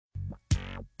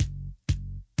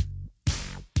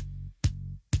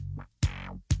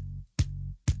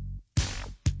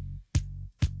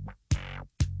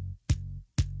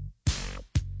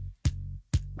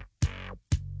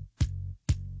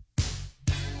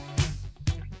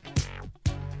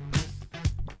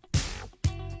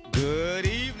Good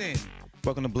evening.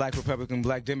 Welcome to Black Republican,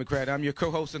 Black Democrat. I'm your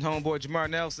co-host and homeboy, Jamar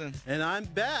Nelson. And I'm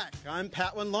back. I'm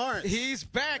Patwin Lawrence. He's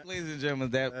back, ladies and gentlemen.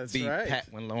 That's right.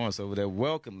 Patwin Lawrence over there.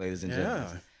 Welcome, ladies and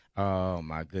gentlemen. Oh,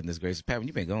 my goodness gracious. Patwin,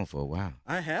 you've been going for a while.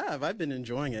 I have. I've been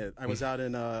enjoying it. I was out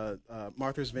in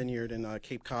Martha's Vineyard in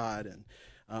Cape Cod, and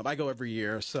I go every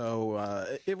year. So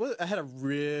I had a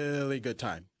really good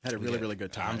time. Really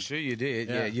good time. I'm sure you did.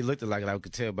 Yeah, you looked like it. I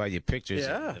could tell by your pictures.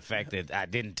 Yeah. The fact that I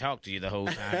didn't talk to you the whole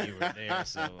time you were there.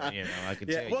 So, I could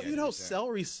tell you. Well,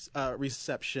 cell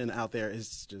reception out there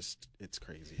is just, it's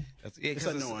crazy. It's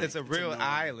annoying. It's a real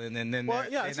island, and then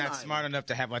they're not smart enough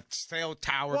to have a cell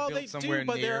tower built somewhere near.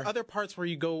 But there are other parts where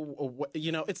you go,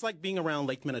 it's like being around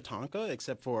Lake Minnetonka,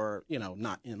 except for,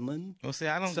 not inland. Well, see,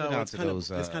 I don't go down to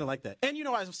those. It's kind of like that. And,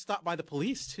 I was stopped by the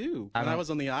police, too, when I was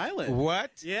on the island.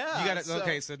 What? Yeah. You got to,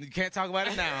 okay, so you can't talk about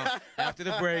it now after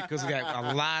the break because we got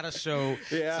a lot of show.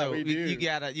 Yeah, so we do. You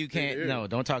can't, no,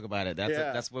 don't talk about it.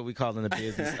 That's what we call in the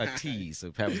business a tease.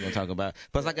 So Pat was going to talk about it.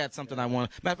 Plus, I got something I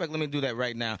want. Matter of fact, let me do that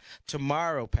right now.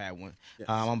 Tomorrow, Patwin,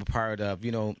 I'm a part of,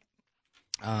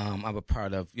 I'm a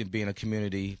part of being a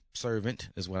community servant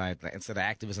is what I, instead of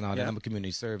activist and all that, I'm a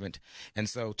community servant. And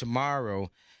so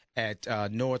tomorrow at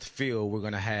Northfield, we're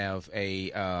going to have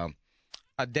a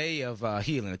day of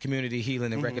healing, a community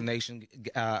healing and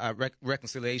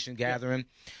reconciliation gathering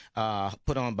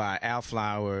put on by Al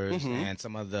Flowers and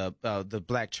some of the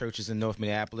black churches in North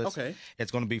Minneapolis. Okay.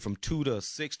 It's going to be from 2 to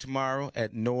 6 tomorrow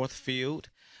at Northfield.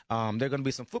 There are going to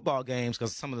be some football games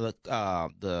because some of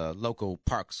the local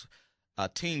parks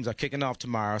teams are kicking off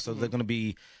tomorrow. So they're going to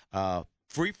be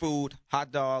free food,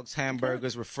 hot dogs,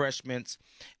 hamburgers, refreshments.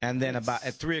 And then about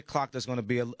at 3 o'clock, there's going to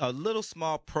be a little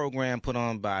small program put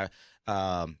on by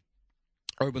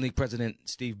Urban League President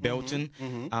Steve Belton.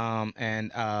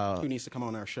 And who needs to come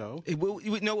on our show?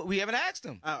 We haven't asked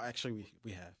him. Oh, actually,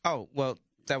 we have. Oh, well,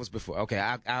 that was before. Okay,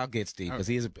 I'll get Steve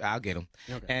because I'll get him.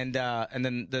 Okay. And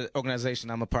then the organization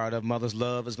I'm a part of, Mother's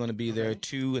Love, is going to be there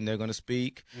too, and they're going to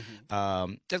speak.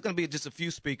 There's going to be just a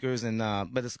few speakers, and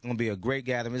but it's going to be a great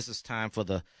gathering. This is time for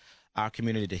our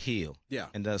community to heal. Yeah.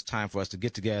 And it's time for us to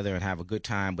get together and have a good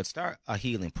time, but start a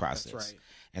healing process. That's right.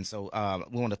 And so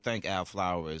we want to thank Al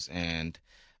Flowers and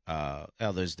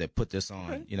others that put this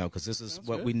on, because this is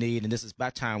what we need, and this is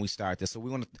about time we start this. So we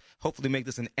want to hopefully make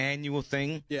this an annual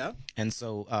thing. Yeah. And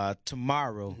so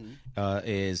tomorrow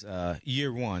is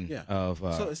year one of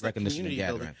recognition and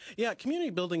gathering. Building. Yeah, community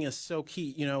building is so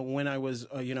key. When I was,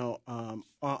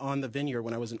 on the vineyard,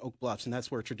 when I was in Oak Bluffs, and that's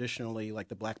where traditionally, like,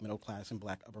 the black middle class and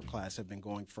black upper class have been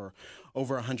going for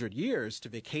over 100 years to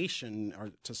vacation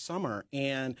or to summer.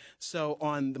 And so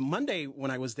on the Monday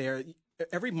when I was there,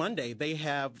 every Monday they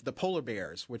have the polar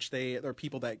bears, which they're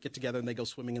people that get together and they go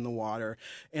swimming in the water,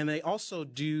 and they also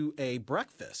do a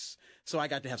breakfast. So I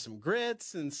got to have some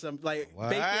grits and some bacon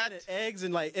and eggs,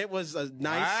 and it was a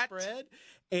nice spread.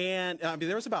 And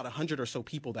there was about 100 or so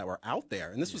people that were out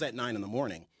there, and this was at 9 in the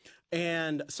morning.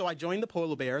 And so I joined the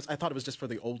Polar Bears. I thought it was just for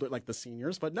the older, like the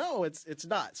seniors, but no, it's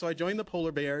not. So I joined the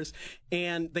Polar Bears,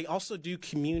 and they also do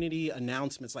community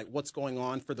announcements, like what's going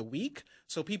on for the week.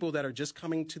 So people that are just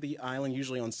coming to the island,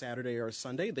 usually on Saturday or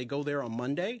Sunday, they go there on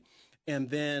Monday, and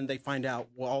then they find out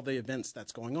all the events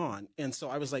that's going on. And so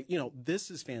I was like, this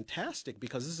is fantastic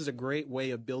because this is a great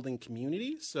way of building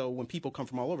community. So when people come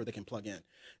from all over, they can plug in.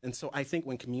 And so I think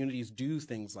when communities do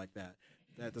things like that,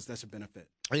 that's a benefit.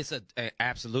 It's an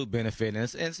absolute benefit, and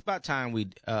it's about time we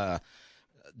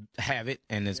have it,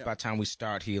 and it's about time we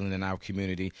start healing in our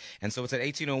community. And so it's at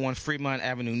 1801 Fremont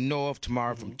Avenue North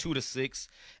tomorrow from 2 to 6.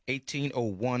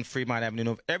 1801 Fremont Avenue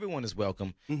North. Everyone is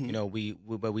welcome. But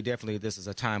we definitely, this is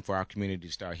a time for our community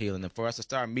to start healing, and for us to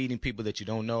start meeting people that you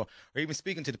don't know, or even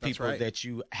speaking to the people that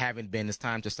you haven't been. It's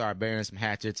time to start burying some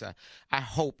hatchets. I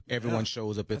hope everyone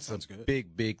shows up. It's a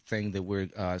big thing that we're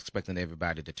expecting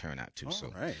everybody to turn out to. I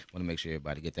want to make sure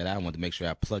everybody get that. I want to make sure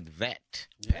I plug that.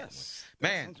 Yes,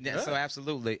 man. So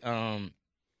absolutely.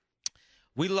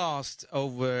 We lost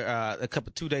over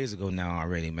 2 days ago now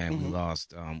already, man. We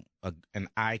lost an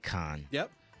icon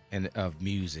of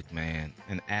music, man.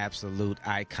 An absolute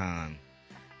icon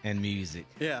in music.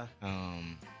 Yeah.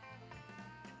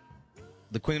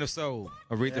 The Queen of Soul,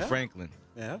 Aretha Franklin.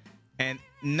 Yeah. And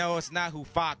no, it's not who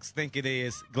Fox think it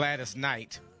is, Gladys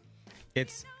Knight.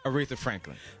 It's Aretha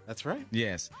Franklin. That's right.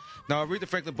 Yes. Now, Aretha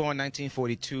Franklin, born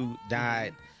 1942,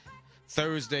 died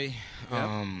Thursday,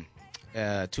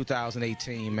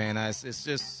 2018, man.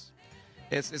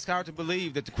 It's hard to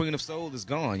believe that the Queen of Soul is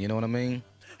gone. You know what I mean?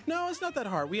 No, it's not that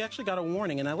hard. We actually got a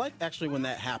warning, and I like actually when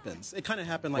that happens. It kind of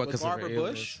happened like with Barbara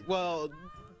Bush. Well,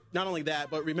 not only that,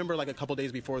 but remember, like a couple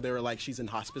days before, they were like, she's in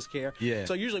hospice care. Yeah.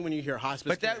 So usually when you hear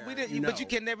hospice care, But you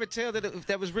can never tell that if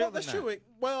that was real. Well, that's true.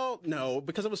 No,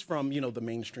 because it was from, the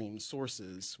mainstream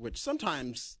sources, which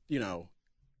sometimes,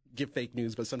 give fake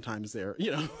news, but sometimes they're,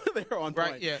 they're on point.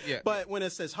 Right, yeah. But when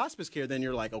it says hospice care, then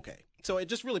you're like, okay. So it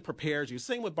just really prepares you.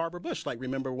 Same with Barbara Bush. Like,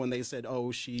 remember when they said,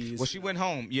 oh, she's... Well, she went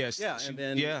home, yes. Yeah, and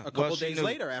then a couple days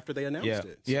later after they announced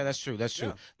it. So. Yeah, that's true. Yeah.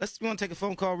 You want to take a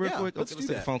phone call real quick? Let's take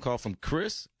a phone call from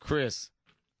Chris. Chris,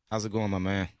 how's it going, my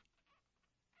man?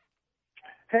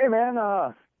 Hey, man,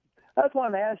 I just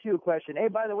wanted to ask you a question. Hey,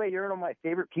 by the way, you're one of my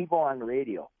favorite people on the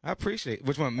radio. I appreciate it.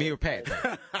 Which one, me or Pat?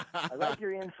 I like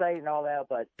your insight and all that,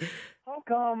 but how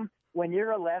come when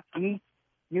you're a lefty,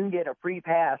 you can get a free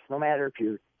pass no matter if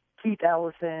you're Keith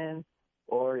Ellison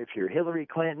or if you're Hillary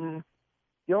Clinton?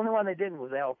 The only one that didn't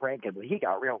was Al Franken, but he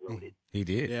got railroaded. He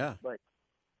did. Yeah. But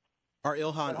or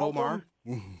Ilhan Omar.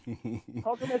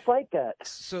 How come it's like that?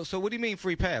 So what do you mean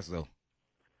free pass, though?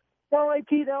 Well, like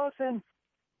Keith Ellison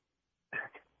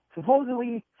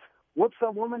supposedly whoops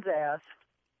a woman's ass.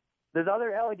 There's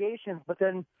other allegations, but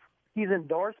then he's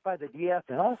endorsed by the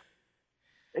DFL.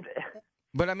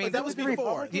 But I mean, but that was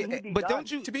before. But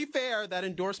don't you? To be fair, that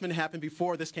endorsement happened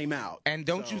before this came out. And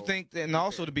don't you think? And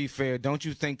also to be fair, don't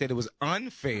you think that it was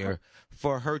unfair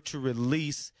for her to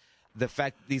release the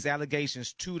fact these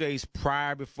allegations 2 days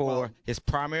prior before his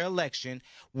primary election,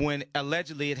 when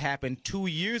allegedly it happened 2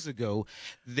 years ago?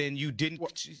 Then you didn't.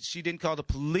 She didn't call the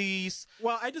police.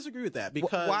 Well, I disagree with that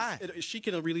because why? She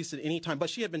can release it anytime. But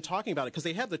she had been talking about it because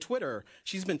they have the Twitter.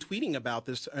 She's been tweeting about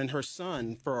this and her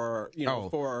son for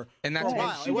for a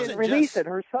while. She didn't release it.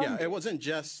 Her son. Yeah, it wasn't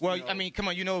just. Well, I mean, come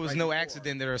on, it was no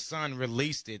accident that her son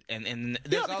released it, and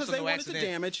there's also no accident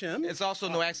to damage him. It's also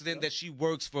no accident that she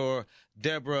works for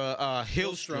Deborah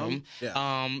Hillstrom,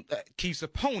 Keith's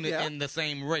opponent in the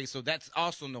same race. So that's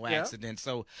also no accident.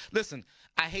 So listen,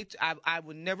 I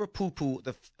would never poo-poo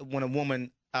when a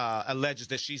woman alleges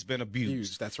that she's been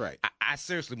abused. That's right. I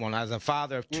seriously won't. As a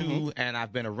father of two, and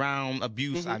I've been around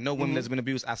abuse. I know women that's been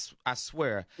abused. I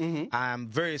swear, I'm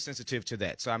very sensitive to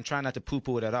that. So I'm trying not to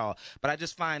poo-poo it at all. But I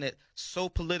just find it so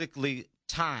politically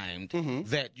timed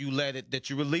that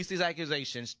you release these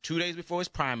accusations 2 days before his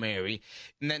primary,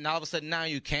 and then all of a sudden now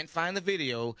you can't find the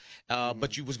video,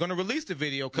 but you was going to release the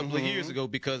video a couple of years ago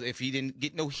because if he didn't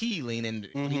get no healing and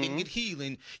he didn't get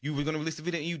healing, you were going to release the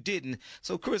video and you didn't.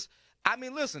 So Chris, I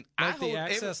mean, listen, like the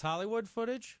Access Hollywood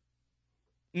footage.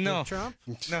 No, with Trump.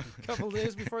 No, a couple of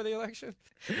days before the election.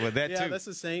 Well, that too. Yeah, that's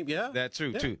the same. Yeah, that's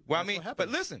true too. Well, I mean, but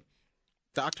listen.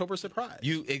 The October surprise.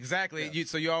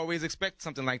 So you always expect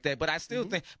something like that. But I still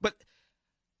think. But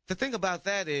the thing about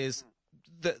that is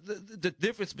the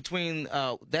difference between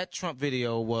that Trump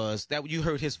video was that you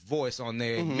heard his voice on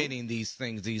there admitting these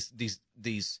things,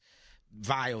 these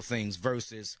vile things,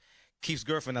 versus Keith's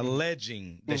girlfriend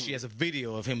alleging that she has a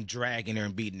video of him dragging her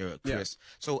and beating her, Chris. Yeah.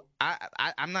 So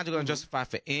I'm not going to justify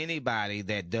for anybody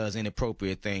that does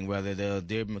inappropriate thing, whether they're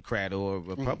Democrat or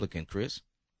Republican, Chris.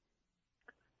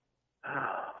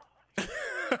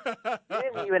 You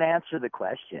didn't even answer the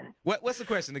question. What's the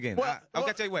question again?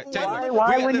 I'll tell you what.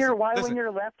 Why when you're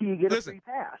lefty you get a free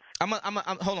pass?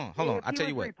 Hold on. I'll tell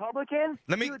you what. Republican,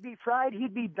 he would be fried.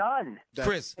 He'd be done.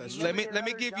 Chris, let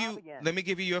me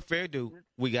give you your fair due.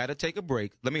 We got to take a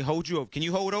break. Let me hold you over. Can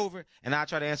you hold over? And I'll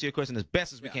try to answer your question as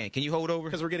best as we can. Can you hold over?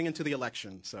 Because we're getting into the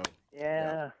election. So.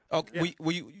 Yeah. Okay.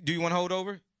 Yeah. Do you want to hold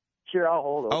over? Sure, I'll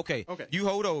hold over. Okay. You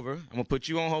hold over. I'm gonna put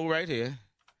you on hold right here.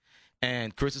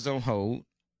 And Chris is on hold.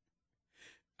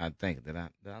 I think did I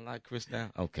like Chris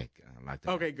now? Okay, I like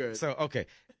that. Okay, good. So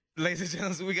ladies and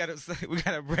gentlemen, we got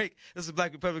a break. This is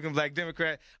Black Republican, Black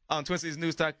Democrat on Twin Cities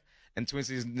News Talk and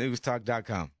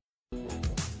TwinCitiesNewsTalk.com.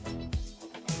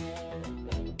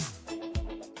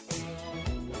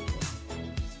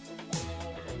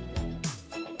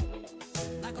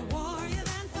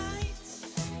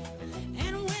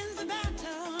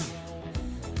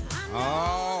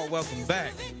 Oh, welcome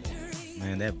back.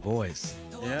 Man, that voice.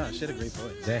 Yeah, she had a great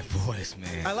voice. That voice,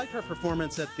 man. I like her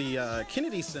performance at the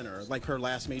Kennedy Center, like her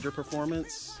last major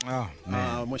performance. Oh,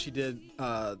 man. When she did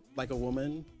Like a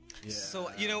Woman. Yeah.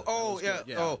 So, it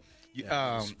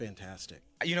was fantastic.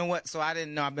 You know what? So I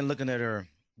didn't know. I've been looking at her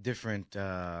different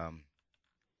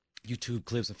YouTube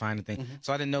clips and finding things.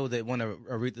 So I didn't know that one of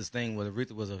Aretha's thing was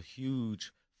Aretha was a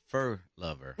huge fur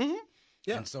lover.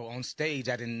 Yeah. And so on stage,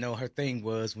 I didn't know her thing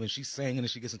was when she's singing and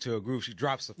she gets into a groove, she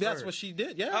drops a fur. That's what she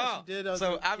did. Yeah, she did.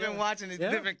 So I've been watching these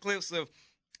different clips of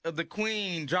the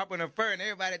Queen dropping her fur, and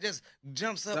everybody just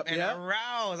jumps up and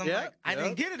aroused. I'm like, I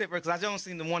didn't get it at first because I don't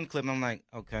seen the one clip, and I'm like,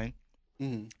 okay.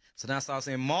 So now I started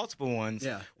seeing multiple ones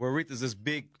where Aretha's this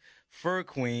big fur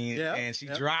queen, Yeah, and she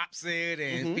yeah. drops it,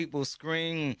 and people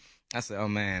scream. I said, "Oh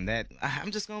man,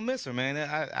 I'm just gonna miss her, man.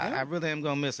 I really am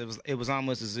gonna miss her." It was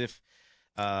almost as if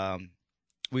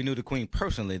we knew the queen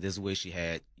personally. This way she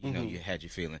had, you had your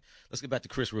feeling. Let's get back to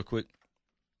Chris real quick.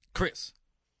 Chris.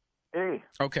 Hey,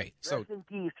 Okay, so rest in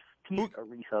peace,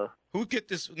 Aretha. who get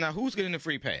this now? Who's getting the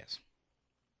free pass?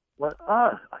 What?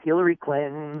 Hillary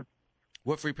Clinton,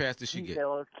 What free pass did she get?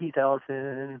 Keith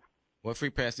Ellison. What free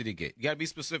pass did he get? You gotta be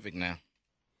specific now.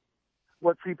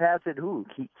 What free pass did who?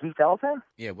 Keith Ellison?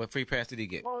 Yeah, what free pass did he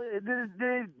get? Well,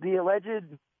 the alleged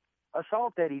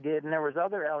assault that he did, and there was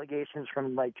other allegations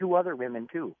from like 2 other women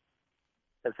too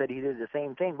that said he did the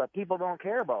same thing. But people don't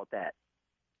care about that.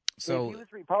 So if he was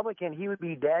Republican, he would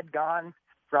be dead, gone,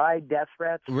 fried, death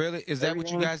threats. really, is that what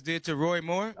you everything. guys did to Roy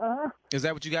Moore? Is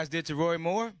that what you guys did to Roy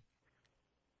Moore?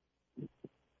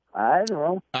 I don't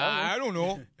know. I don't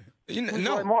know. Who's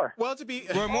No, Roy Moore? Well, to be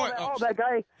Roy Moore. That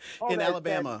guy in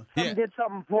Alabama. That did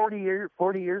something 40 years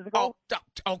ago. Oh,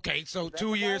 okay. So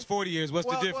 2 years, 40 years. What's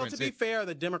the difference? Well, to be fair,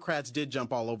 the Democrats did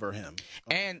jump all over him.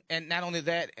 And not only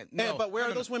that, no, but where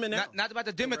are those women now? Not about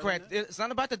the Democrats. It's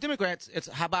not about the Democrats. It's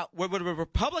how about where were the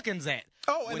Republicans at?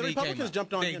 Oh, and when the he came Republicans out?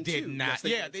 jumped on they him did too. not. Yes, they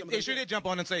Yeah, did. Some of they them sure did. did jump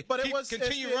on and say, But it was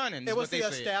continue running. It is was what they the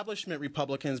said. establishment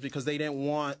Republicans because they didn't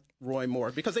want Roy Moore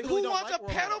because they really Who don't wants like a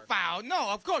Roy Moore. pedophile? No,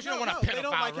 of course you don't want a pedophile They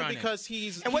don't like running. him because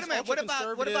he's And wait a minute, what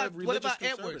ultra-conservative, about religious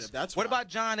Edwards? conservative. That's what why. about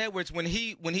John Edwards when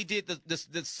he did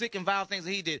the sick and vile things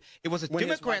that he did? It was a When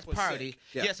his Democrat wife was party. sick.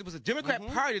 Yeah. Yes, it was a Democrat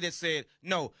party that said,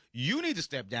 "No, you need to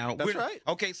step down." That's right.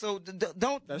 Okay, so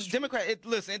don't That's true. Democrat.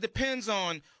 Listen, it depends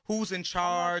on who's in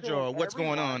charge or what's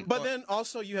going on. But then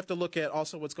also you have to look at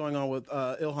also what's going on with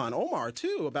Ilhan Omar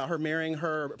too about her marrying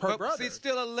her brother. See, it's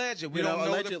still alleged. We You don't know,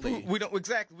 know allegedly. the proof. We don't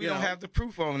exactly. We You don't know. have the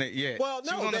proof on it yet. Well,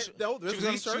 no, she there's was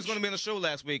research. going to be on the show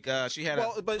last week. She had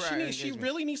but prior she engagement.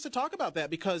 really needs to talk about that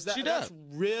because She that's does.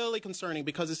 really concerning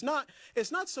because it's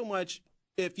not so much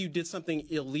if you did something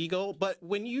illegal, but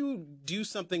when you do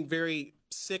something very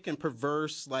sick and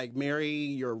perverse like marry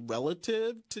your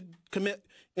relative to commit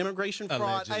immigration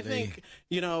fraud, I Allegedly. think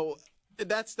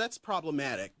that's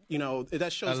problematic.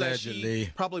 That shows Allegedly. that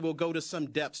she probably will go to some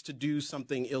depths to do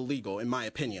something illegal, in my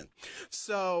opinion.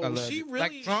 So she Allegedly. really,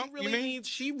 Like Trump, she really you mean? needs,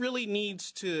 she really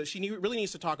needs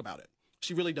to talk about it.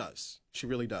 She really does. She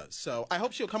really does. So I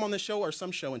hope she'll come on this show or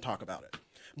some show and talk about it.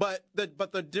 But the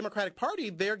Democratic Party,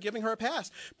 they're giving her a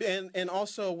pass. And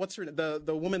also,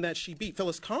 the woman that she beat,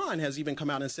 Phyllis Kahn, has even come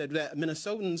out and said that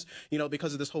Minnesotans,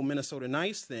 because of this whole Minnesota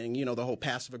Nice thing, the whole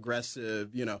passive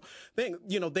aggressive, thing,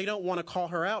 they don't want to call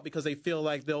her out because they feel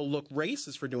like they'll look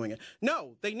racist for doing it.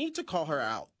 No, they need to call her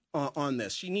out on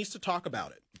this. She needs to talk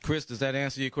about it. Chris, does that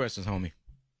answer your questions, homie?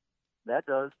 That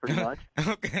does pretty much.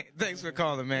 Okay, thanks for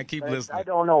calling, man. Keep But listening. I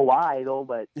don't know why though,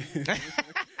 but I guess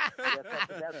that's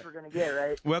the best we're gonna get,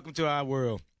 right? Welcome to our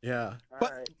world. Yeah. All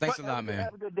right. Thanks a lot, man.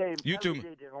 Have a good day. You Have too. a good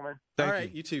day, gentlemen. Thank All right,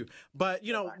 you. you too. But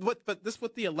but this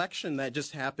with the election that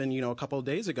just happened, a couple of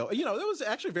days ago. It was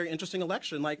actually a very interesting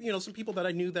election. Like, some people that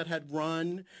I knew that had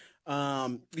run,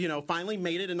 finally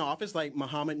made it in office, like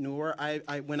Muhammad Noor.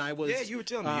 When I was Yeah, you were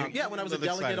telling me. when I was a really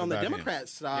delegate excited on the about him. Democrat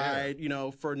side,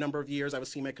 for a number of years, I would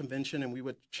see him at convention and we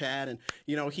would chat. And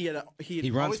he had He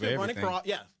runs always for been running for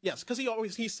everything. yes, because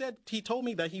he told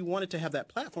me that he wanted to have that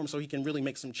platform so he can really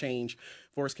make some change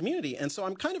for his community. And so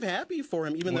I'm kind of happy for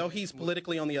him, even though he's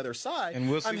politically on the other side. And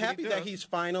we'll see I'm what he happy that does. he's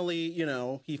finally,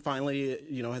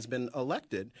 has been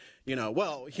elected.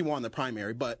 Well, he won the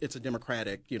primary, but it's a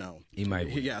Democratic, He might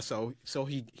win. Yeah, so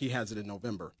he has it in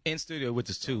November. In studio with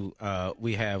us too,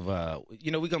 we have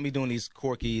we're gonna be doing these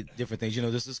quirky different things.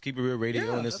 This is Keep It Real Radio,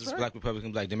 Yeah, and this that's is right. Black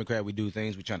Republican, Black Democrat. We do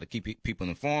things. We trying to keep people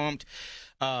informed.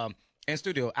 In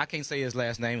studio, I can't say his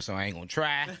last name, so I ain't gonna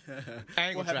try. I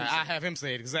ain't gonna try. I have him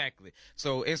say it exactly.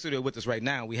 So in studio with us right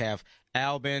now, we have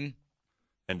Alvin.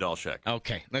 And Dalshek.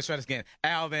 Okay, let's try this again.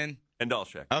 Alvin. And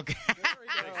Dalshek. Okay.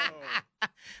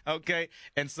 Okay,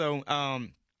 and so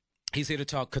he's here to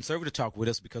talk conservative talk with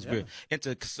us because we're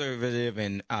into conservative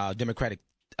and Democratic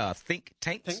think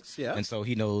tanks. Tanks, yeah. And so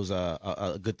he knows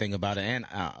a good thing about it and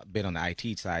a bit on the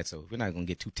IT side. So we're not going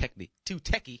to get too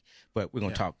techy, but we're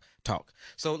going to talk.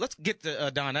 So let's get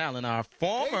to Don Allen, our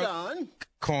former Don.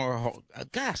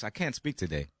 gosh, I can't speak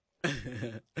today.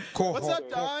 What's up,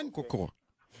 Don?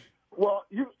 Well,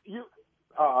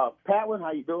 Patwin,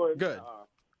 how you doing? Good.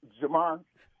 Jamar,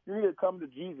 you need to come to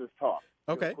Jesus Talk.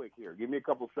 Okay. Real quick here. Give me a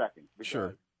couple seconds. because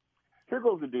Sure. Here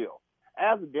goes the deal.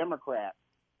 As a Democrat,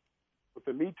 with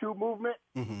the Me Too movement,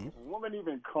 Mm-hmm. if a woman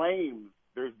even claims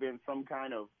there's been some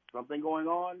kind of something going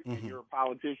on, Mm-hmm. and you're a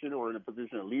politician or in a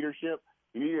position of leadership,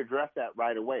 you need to address that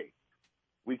right away.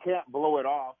 We can't blow it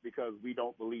off because we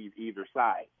don't believe either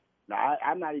side. Now,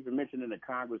 I'm not even mentioning the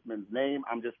congressman's name.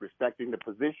 I'm just respecting the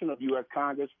position of U.S.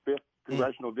 Congress, 5th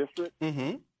Congressional District.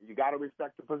 Mm-hmm. You got to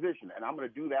respect the position. And I'm going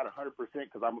to do that 100%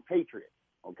 because I'm a patriot,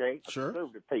 okay? Sure. A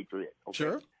conservative patriot, okay?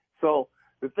 Sure. So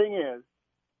the thing is,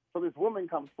 so this woman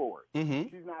comes forward. Mm-hmm.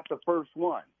 She's not the first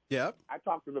one. Yep. I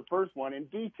talked to the first one in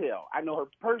detail. I know her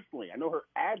personally. I know her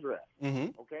address,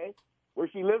 Mm-hmm. okay, where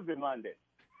she lives in London,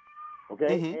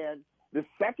 okay? Mhm. And the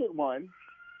second one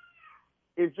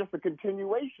is just a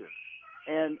continuation.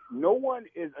 And no one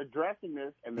is addressing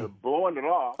this, and they're blowing it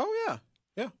off. Oh, yeah.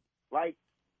 Yeah. Like,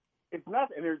 it's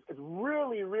nothing. And it's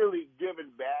really, really giving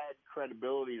bad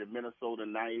credibility to Minnesota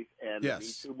Nice and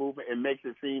Yes. the Me Too movement. It makes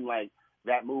it seem like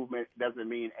that movement doesn't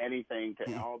mean anything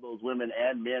to all those women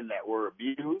and men that were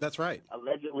abused, That's right.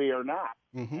 allegedly or not.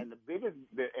 Mm-hmm. And the biggest,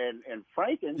 and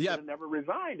Franken should have never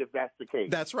resigned if that's the case.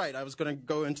 That's right. I was going to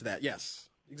go into that. Yes,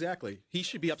 exactly. He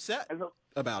should be upset And so-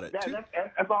 about it, too.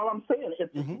 That's all I'm saying.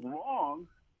 It's wrong.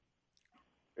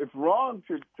 It's wrong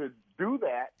to do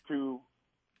that, to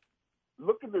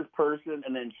look at this person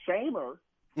and then shame her,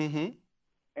 Mm-hmm.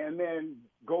 and then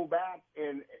go back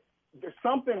and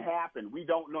something happened. We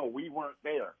don't know. We weren't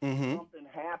there. Mm-hmm. Something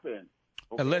happened.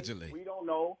 Okay? Allegedly. We don't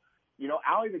know. You know,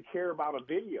 I don't even care about a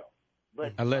video.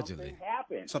 But Allegedly. something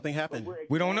happened. Something happened. But we're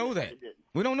We don't know ignoring that. it didn't.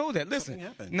 We don't know that. Listen, Something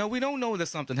happened. no, we don't know that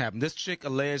something happened. This chick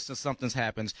alleged that something's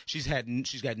happened. She's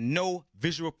got no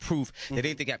visual proof that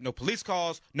anything happened. No police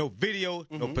calls, no video,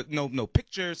 no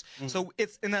pictures. So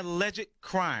it's an alleged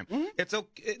crime. It's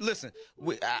okay. Listen,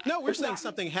 No, we're saying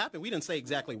something happened. We didn't say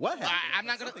exactly what happened. I'm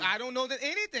not gonna. I don't know that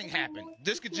anything happened.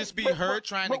 This could just be her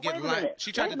trying to but get wait a line. minute.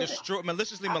 She tried Wait to a minute. destroy,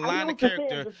 maliciously I malign know the what you're saying.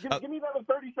 character. Just give me another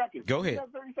 30 seconds. Go Give me ahead.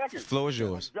 another 30 seconds. Floor is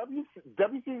yours.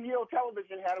 WCZO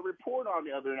Television had a report on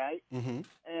the other night,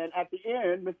 and at the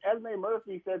end, Ms. Esme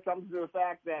Murphy said something to the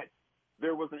fact that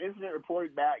there was an incident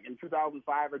reported back in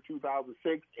 2005 or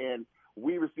 2006, and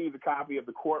we received a copy of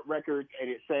the court records, and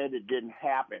it said it didn't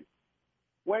happen.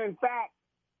 When in fact,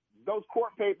 those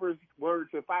court papers were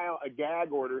to file a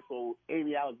gag order so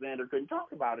Amy Alexander couldn't talk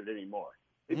about it anymore.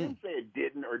 It didn't say it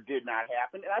didn't or did not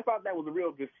happen, and I thought that was a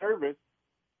real disservice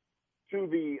to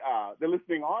the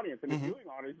listening audience and the viewing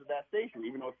audience of that station,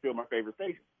 even though it's still my favorite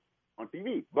station on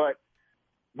TV. But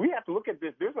we have to look at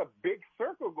this. There's a big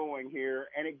circle going here,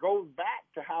 and it goes back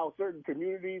to how certain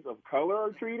communities of color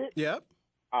are treated. Yep.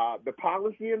 The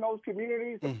policy in those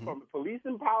communities, from the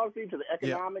policing policy to the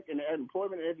economic and the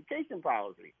employment and education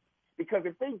policy. Because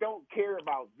if they don't care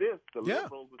about this, the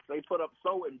liberals, which they put up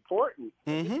so important,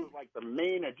 this is like the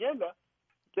main agenda,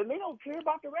 then they don't care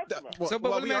about the rest of us. Well, But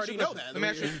well, let we me ask already you know a question.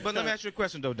 that. Let me ask you a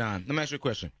question, though, Don. Let me ask you a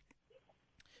question.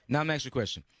 Now, I'm asking you a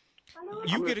question.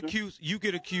 You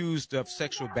get accused of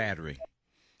sexual battery,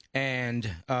 and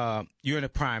you're in a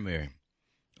primary,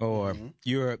 or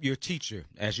you're a teacher,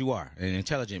 as you are, an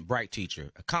intelligent, bright teacher,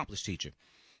 accomplished teacher,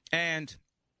 and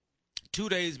 2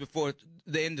 days before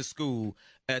the end of school,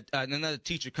 another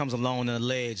teacher comes along and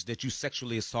alleges that you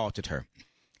sexually assaulted her,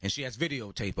 and she has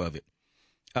videotape of it.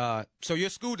 So your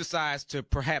school decides to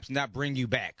perhaps not bring you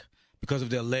back because of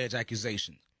the alleged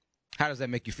accusation. How does that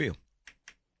make you feel?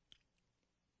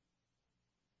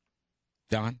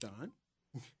 Don? Don?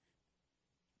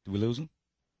 Did we lose him?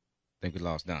 I think we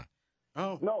lost Don.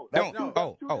 Oh. No, No, that's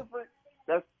two different.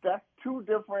 That's two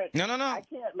different. No. I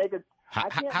can't make it.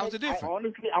 How's it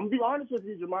different? I'm be honest with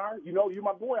you, Jamar. You know, you're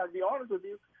my boy. I'll be honest with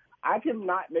you. I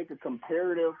cannot make a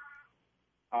comparative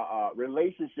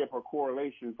relationship or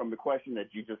correlation from the question that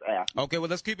you just asked. Okay, well,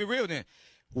 let's keep it real then.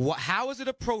 How is it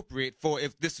appropriate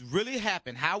if this really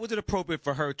happened, how is it appropriate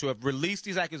for her to have released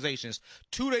these accusations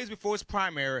 2 days before his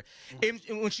primary,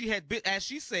 when she had been, as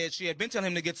she said, she had been telling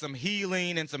him to get some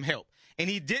healing and some help, and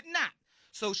he did not.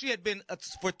 So she had been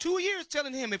for 2 years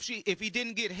telling him if he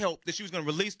didn't get help that she was going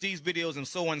to release these videos and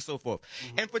so on and so forth.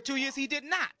 And for 2 years he did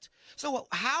not. So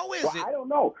how is it? I don't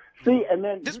know. See, and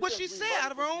then This is what she said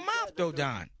out of her own mouth, though,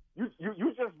 Don. You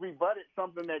just rebutted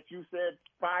something that you said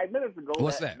 5 minutes ago.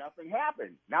 What's that? Nothing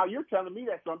happened. Now you're telling me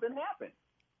that something happened.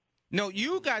 No,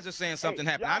 you guys are saying something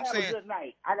happened. Y'all I'm have saying. a good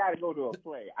night. I gotta go to a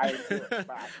play.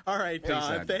 Bye. All right,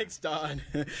 Don. Don. Thanks, Don.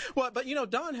 Well, but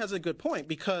Don has a good point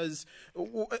because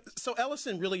so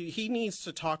Ellison really he needs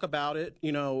to talk about it.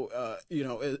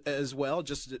 As well.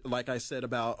 Just like I said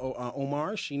about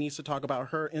Omar, she needs to talk about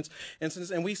her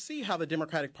instance, and we see how the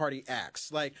Democratic Party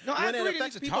acts. Like No, I when agree it they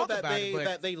affects need to people talk about it, but-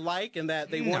 that they like and that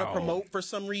they want to No. promote for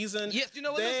some reason. Yes, you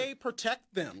know what, they listen.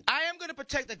 protect them. I am going to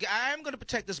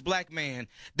protect this black man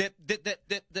that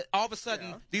all of a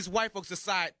sudden these white folks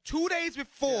decide 2 days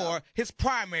before his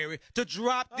primary to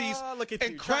drop these look at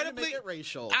you, trying to make it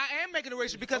racial. I am making it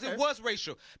racial because Okay. it was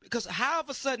racial. Because how of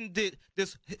a sudden did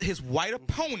his white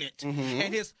opponent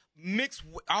and his mixed,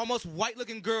 almost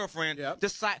white-looking girlfriend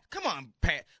decide. Come on,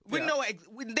 Pat. We know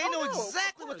they know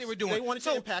exactly what they were doing. They wanted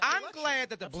to impact the I'm election. glad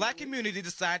that the black community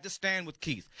decided to stand with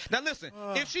Keith. Now listen,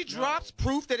 if she drops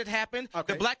proof that it happened,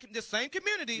 the same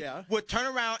community would turn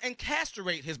around and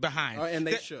castrate his behind. And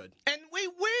they should. And we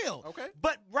will. Okay.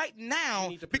 But right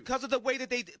now, because of the way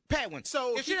that Pat went.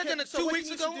 So if she had done it 2 weeks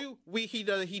ago,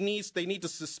 they need to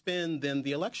suspend then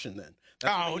the election then.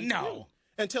 That's what they need to do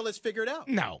until it's figured out.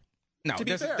 No, to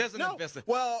be fair, there's an investor.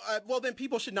 Well, then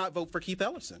people should not vote for Keith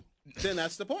Ellison. Then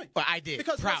that's the point. But I did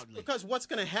proudly. Because what's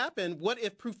going to happen? What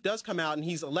if proof does come out and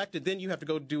he's elected? Then you have to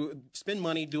go spend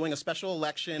money doing a special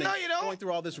election. No, you don't. Going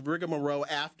through all this rigmarole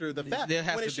after the fact.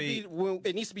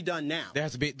 It needs to be done now. There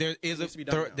has to be. There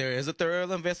is a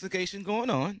thorough investigation going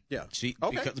on. Yeah.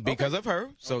 Because of her.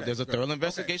 So there's a thorough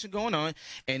investigation going on,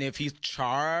 and if he's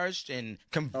charged and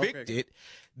convicted.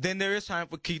 Then there is time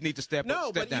for Keith need to step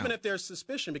down. Even if there's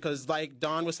suspicion, because like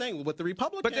Don was saying, with the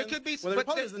Republicans, but there could be, with the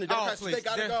Republicans and the Democrats, they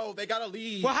gotta go, they gotta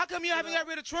leave. Well, how come you haven't got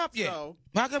rid of Trump yet?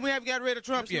 How come we haven't got rid of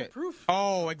Trump yet? No proof.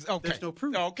 Oh, okay. There's no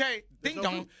proof. Okay, ding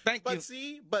dong. Thank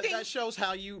you. But that shows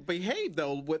how you behave,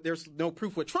 though. There's no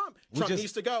proof with Trump. Trump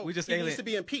needs to go. He needs to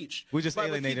be impeached. We just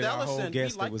alienated our whole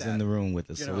guest that was in the room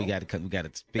with us, so we got to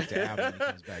speak to Alvin when he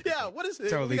comes back. Yeah, what is it?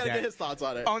 Totally we got to get his thoughts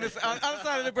on it. On the other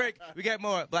side of the break, we got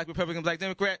more Black Republican, Black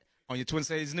Democrat on your Twin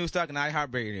Cities News Talk and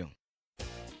iHeartRadio.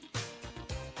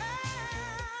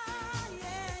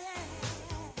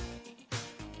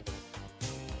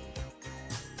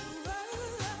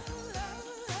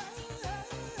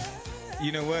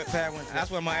 You know what, Pat?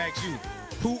 That's what I'm going to ask you.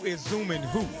 Who is zooming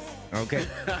who? Okay?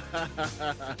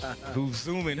 Who's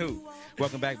zooming who?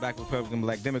 Welcome back, Black Republican,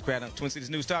 Black Democrat on Twin Cities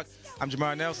News Talk. I'm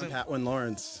Jamar Nelson. I'm Patwin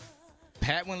Lawrence.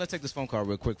 Patwin, let's take this phone call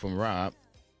real quick from Rob.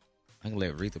 I'm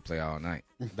going to let Aretha play all night.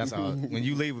 That's all. When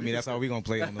you leave with me, that's all we're going to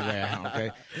play on the way out,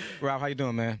 okay? Rob, how you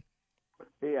doing, man?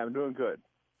 Hey, I'm doing good.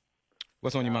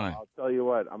 What's on your mind? I'll tell you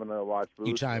what. I'm going to watch Blues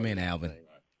You chime Brothers in, Alvin.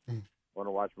 tonight. I want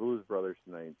to watch Blues Brothers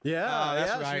tonight. Yeah,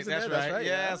 that's right. That's right.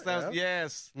 Yes,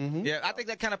 yes. Mm-hmm. Yeah, I think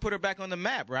that kind of put her back on the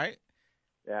map, right?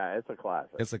 Yeah, it's a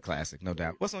classic. It's a classic, no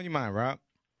doubt. What's on your mind, Rob?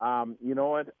 You know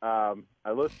what?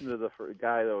 I listened to the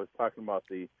guy that was talking about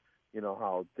the,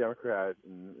 how Democrats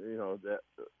and, that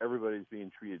everybody's being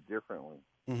treated differently.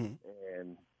 Mm-hmm.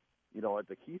 And, at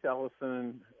the Keith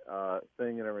Ellison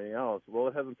thing and everything else, well,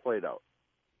 it hasn't played out.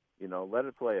 Let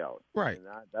it play out. Right. And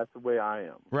that's the way I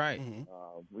am. Right. Mm-hmm.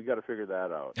 We got to figure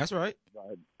that out. That's right.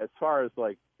 But as far as,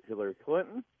 like, Hillary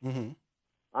Clinton, Mm-hmm.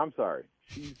 I'm sorry.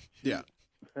 Yeah.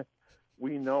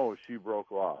 We know she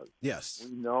broke laws. Yes.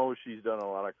 We know she's done a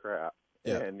lot of crap.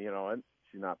 Yeah. And, and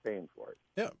she's not paying for it.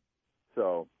 Yeah.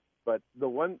 So, but the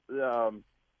one, I'm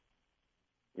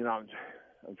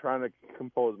trying to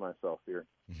compose myself here.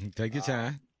 Take your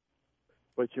time.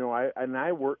 But,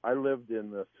 I lived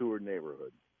in the Seward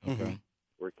neighborhood. Okay.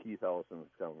 Where Keith Ellison was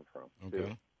coming from. Okay.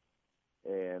 Too.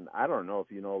 And I don't know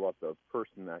if you know about the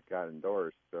person that got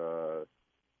endorsed for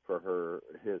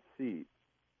his seat.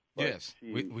 Yes,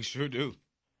 we sure do.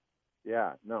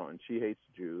 Yeah, no, and she hates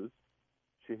Jews.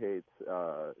 She hates.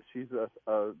 She's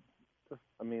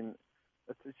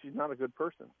she's not a good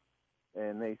person,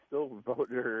 and they still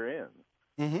voted her in.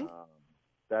 Mm-hmm.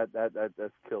 That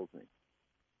kills me.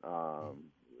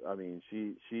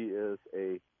 She is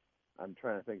a. I'm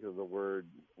trying to think of the word.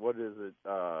 What is it?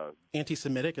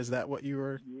 Anti-Semitic? Is that what you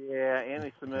were? Yeah,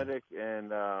 anti-Semitic,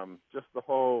 and just the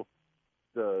whole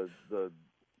the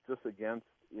just against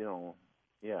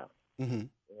yeah. Mm-hmm.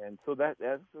 And so that's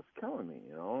just killing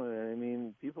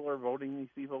me, people are voting these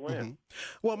people in. Mm-hmm.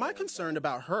 Well, my concern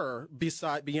about her,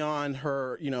 beyond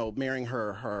her, marrying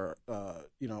her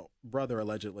brother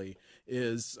allegedly,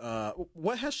 is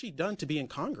what has she done to be in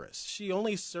Congress? She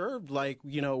only served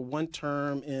one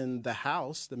term in the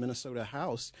House, the Minnesota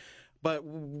House. But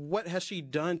what has she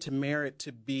done to merit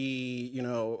to be,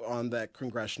 on that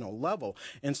congressional level?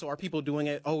 And so are people doing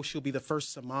it? Oh, she'll be the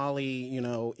first Somali,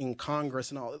 in Congress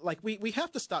and all. Like, we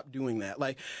have to stop doing that.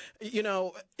 Like,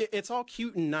 it's all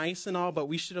cute and nice and all, but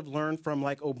we should have learned from,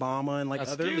 Obama and,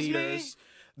 other leaders.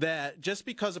 That just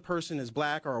because a person is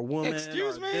black or a woman or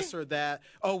this or that,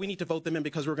 we need to vote them in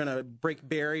because we're going to break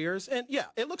barriers. And yeah,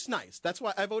 it looks nice. That's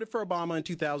why I voted for Obama in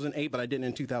 2008, but I didn't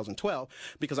in 2012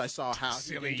 because I saw how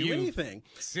he didn't do anything.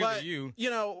 Silly you.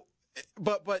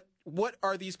 But what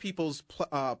are these people's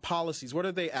policies? What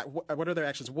are their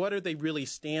actions? What do they really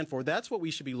stand for? That's what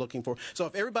we should be looking for. So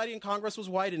if everybody in Congress was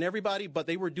white and but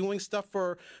they were doing stuff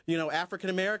for, African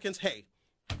Americans, hey,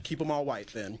 Keep them all white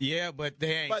then. Yeah, but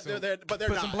they ain't. But so they're put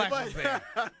not. some black ones there.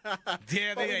 Yeah, But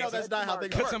they we know ain't. that's not how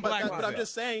things Put work. some black But ones I'm there.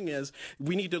 just saying is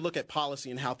we need to look at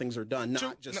policy and how things are done,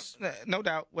 not just. No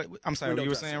doubt. Wait, I'm sorry. What Window you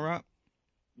were dressing. saying, Rob?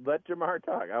 Let Jamar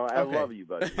talk. I Okay. love you,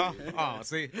 buddy.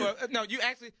 See, well, no, you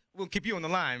actually will keep you on the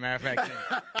line. Matter of fact,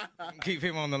 keep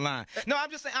him on the line. No, I'm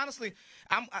just saying. Honestly,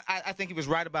 I think he was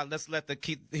right about let's let the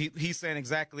he's saying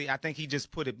exactly. I think he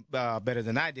just put it better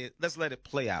than I did. Let's let it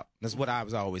play out. That's what I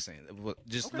was always saying.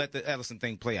 Just let the Ellison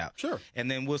thing play out. Sure.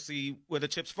 And then we'll see where the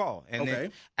chips fall. And Okay.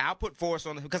 then I'll put force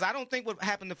on it because I don't think what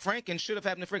happened to Franken should have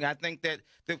happened to Franken. I think that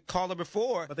the caller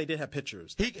before. But they did have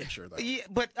pictures. That picture, though. Yeah,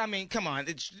 but I mean, come on.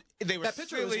 They were That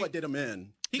picture silly. is what did him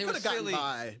in. He They could have were gotten silly.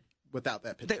 by without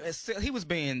that picture. He was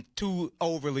being too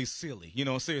overly silly. You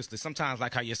know, seriously. Sometimes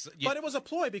like how you But it was a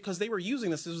ploy because they were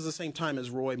using this. This was the same time as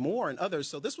Roy Moore and others.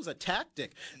 So this was a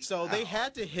tactic. So they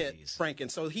had to hit Franken.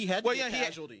 So he had to be a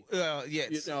casualty.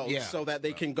 Yes, so that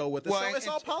they can go with it. Well, so it's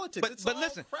all politics. But, it's but all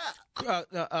listen, crap.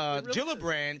 really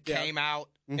Gillibrand is. came out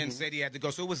and said he had to go.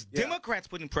 So it was Democrats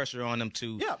putting pressure on him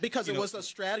to. Yeah, because it was a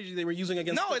strategy they were using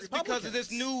against. No, the it's because of this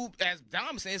Republicans. new, as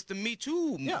Dom says, it's the Me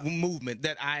Too movement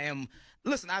that I am.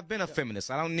 Listen, I've been a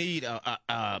feminist. I don't need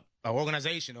a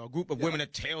organization or a group of women to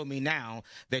tell me now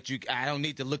that I don't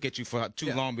need to look at you for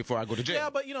too long before I go to jail. Yeah,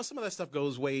 but some of that stuff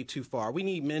goes way too far. We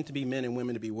need men to be men and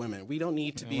women to be women. We don't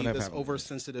need to be whatever this happened to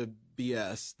oversensitive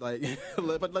BS. Like,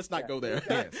 but let's not go there.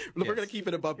 Yes, We're yes. going to keep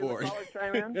it above Can the board. caller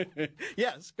chime in?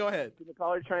 Yes, go ahead. Can the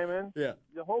caller chime in? Yeah.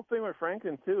 The whole thing with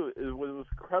Franklin, too, was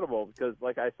incredible because,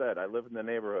 like I said, I live in the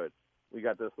neighborhood. We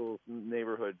got this little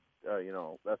neighborhood,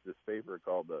 that's his favorite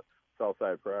called the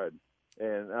Southside Pride.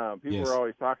 And people Yes. were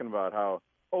always talking about how,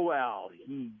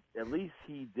 at least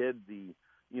he did he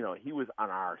was on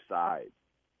our side.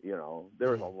 There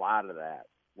was a lot of that.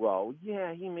 Well,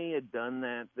 yeah, he may have done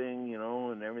that thing,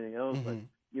 and everything else, but,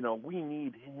 we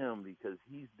need him because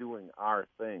he's doing our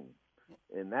thing.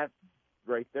 And that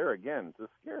right there, again, it's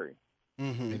just scary.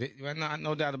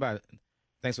 No doubt about it.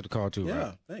 Thanks for the call, too, Yeah,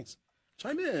 Rob. thanks.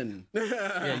 Chime in.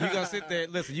 Yeah, you gonna sit there.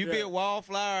 Listen, you be a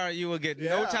wallflower, you will get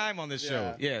no time on this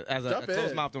show. Yeah, as a Jump closed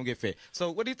in. mouth don't get fed.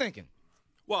 So, what are you thinking?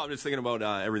 Well, I'm just thinking about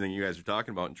everything you guys are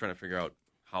talking about and trying to figure out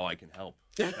how I can help.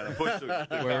 Kind of push the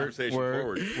conversation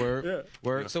forward.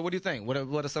 Word. So, what do you think? What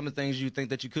are some of the things you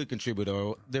think that you could contribute,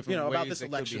 or different ways about this that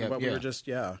election, could be but we were just,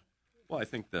 Well, I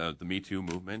think the Me Too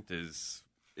movement is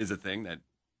a thing that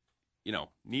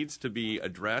needs to be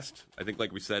addressed. I think,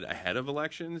 like we said, ahead of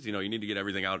elections. You need to get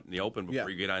everything out in the open before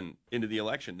you get on into the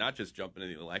election, not just jump into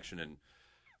the election and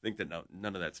think that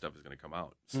none of that stuff is going to come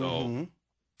out. So,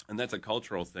 and that's a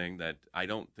cultural thing that I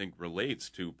don't think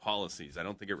relates to policies. I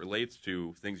don't think it relates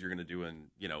to things you're going to do in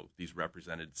these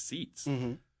represented seats.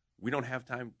 We don't have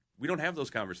time. We don't have those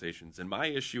conversations. And my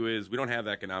issue is we don't have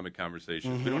economic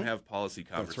conversations. We don't have policy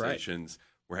conversations.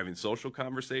 We're having social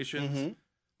conversations.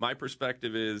 My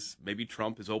perspective is maybe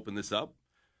Trump has opened this up,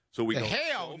 so we go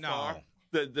hell so no. far.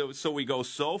 So we go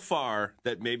so far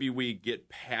that maybe we get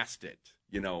past it.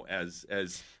 As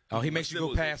he makes you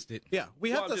go past it. Yeah, we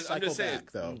have to I'm cycle just saying,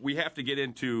 back, though. we have to get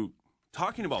into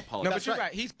talking about No, politics. but you're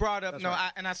right. He's brought up.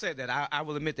 And I said that. I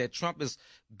will admit that Trump is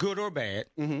good or bad.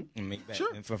 I mean, bad.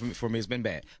 Sure. And for me, it's been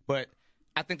bad. But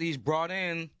I think that he's brought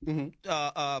in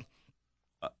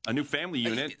a new family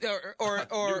unit, or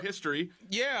new history.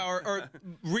 Yeah, or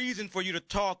reason for you to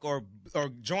talk or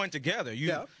join together.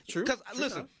 True. Because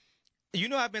listen,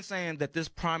 I've been saying that this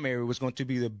primary was going to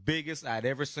be the biggest I'd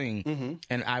ever seen,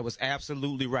 and I was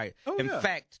absolutely right. In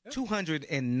fact,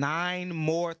 209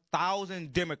 more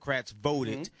thousand Democrats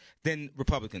voted than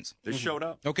Republicans. They showed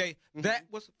up. Okay, that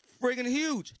was friggin'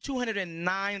 huge.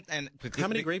 209 and How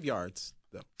many graveyards,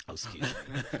 though? Oh, excuse me.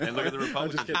 And look at the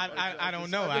Republicans. I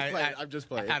don't know. I'm just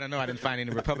playing. I don't know. I didn't find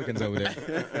any Republicans over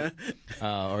there,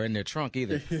 or in their trunk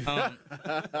either.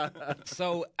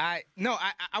 So I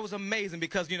was amazing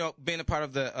because being a part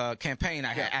of the campaign,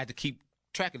 I had to keep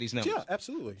track of these numbers. Yeah,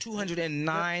 absolutely.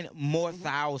 209 more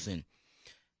thousand.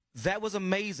 That was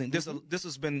amazing. This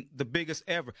has been the biggest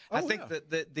ever. I think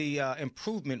that the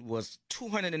improvement was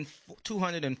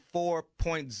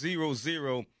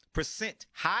 204.00%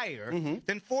 higher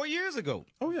than 4 years ago.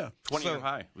 Oh yeah, 20-year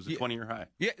high. It was a 20-year high.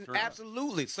 Yeah,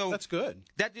 absolutely. So that's good.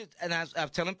 And I was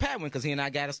telling Patwin because he and I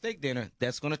got a steak dinner.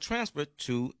 That's going to transfer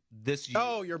to this year.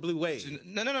 Oh, your blue wave.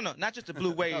 No, not just the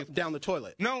blue wave down the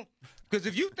toilet. No, because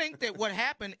if you think that what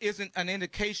happened isn't an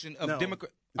indication of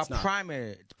Democrat. A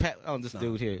primary. This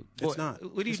dude here. It's not.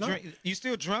 What do you drink? You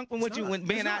still drunk when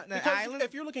being out in the island?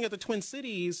 If you're looking at the Twin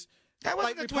Cities, That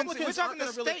wasn't like the Twin Cities. Republicans We're aren't talking the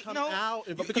going to really state. come No, out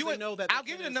because they know that I'll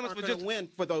give you the numbers for going to win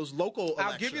for those local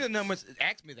elections. I'll give you the numbers.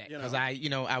 Ask me that because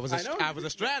I was a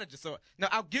strategist. So no,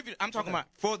 I'll give you. I'm talking about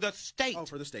for the state. Oh,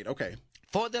 for the state. Okay.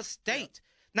 For the state,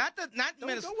 not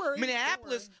Don't worry.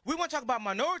 Minneapolis. We want to talk about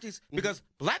minorities because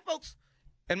black folks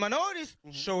and minorities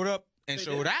showed up and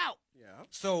showed out. Yeah.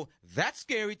 So that's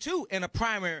scary too in a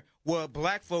primary where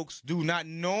black folks do not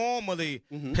normally,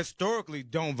 historically,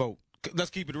 don't vote.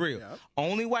 Let's keep it real. Yeah.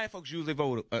 Only white folks usually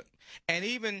vote, and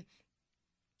even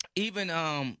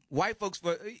white folks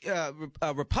for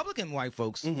Republican white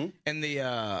folks in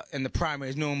the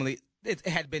primaries normally it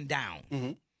had been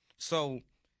down. So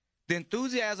the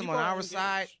enthusiasm People on are our engaged.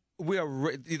 side,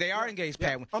 they are engaged,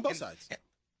 Pat. On both sides.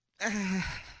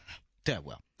 Yeah,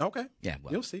 well. Okay. Yeah,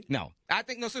 well. You'll see. No, I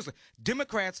think, no, seriously.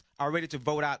 Democrats are ready to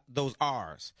vote out those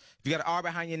R's. If you got an R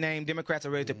behind your name, Democrats are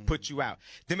ready to put you out.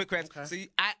 Democrats, see,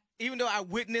 even though I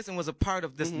witnessed and was a part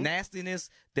of this nastiness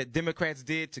that Democrats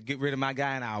did to get rid of my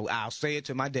guy, and I'll say it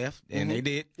to my death, and they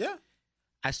did. Yeah.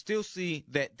 I still see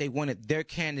that they wanted their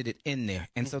candidate in there,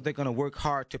 and so they're going to work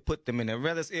hard to put them in there.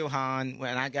 Whether it's Ilhan, and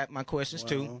I got my questions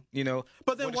too,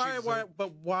 But then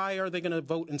why are they going to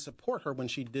vote and support her when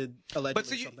she did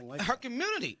allegedly something like her that?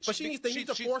 community. But they need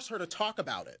to force her to talk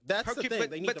about it. That's the thing.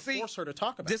 They need to force her to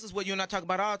talk about it. This is what you and I talk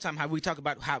about all the time, how we talk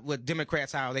about what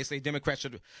Democrats, how they say Democrats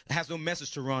has no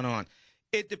message to run on.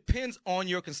 It depends on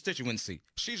your constituency.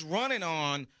 She's running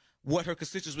on what her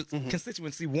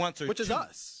constituency wants her to. Which is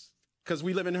us. Because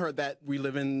we live in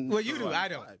Well, you do. I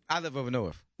don't. I live over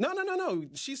north. No.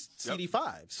 She's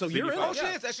CD5. So CD5. you're in. Oh, she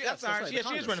is. I'm sorry. Right, Yeah,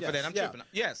 she is running for that. I'm tripping.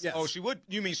 Yes. Yes. Oh, she would.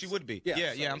 You mean she would be?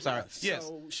 Yeah. Yeah. I'm sorry. Yes.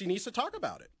 So she needs to talk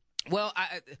about it. Well,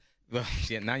 well,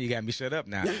 yeah. Now you got me shut up.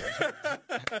 Now.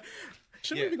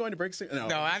 Shouldn't we be going to break soon?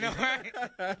 No, I know. Right?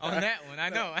 On that one, I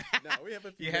know. No, we have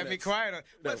a few You had me minutes. quiet.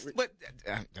 But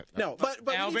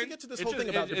we Alvin, need to get to this whole thing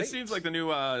about it debates. seems like the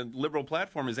new liberal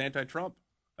platform is anti-Trump.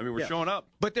 I mean, we're showing up.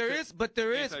 But there's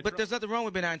nothing wrong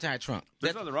with being anti-Trump.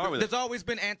 There's nothing wrong with it. There's always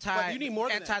been But you need more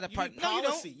than that. the You party. need No, you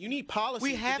policy. don't. You need policy.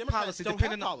 We The have Democrats policy don't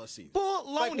depending have on policy.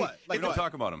 Bull Like loney. what? We Like don't what?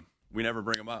 talk about them. We never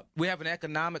bring them up. We have an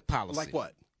economic policy. Like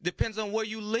what? Depends on where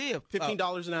you live.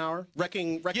 $15 an hour,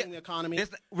 wrecking the economy.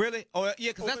 Really? Oh,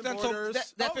 yeah, because that's Open done so.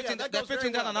 borders. That Oh, yeah, $15 that that goes very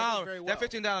 $15 well. an That goes hour. very well.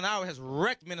 That $15 an hour has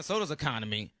wrecked Minnesota's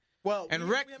economy. Well, and we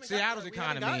wrecked haven't Seattle's got there. We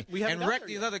haven't economy, got- we haven't and got wrecked there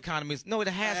these yet. other economies. No, it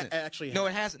hasn't. Actually, no,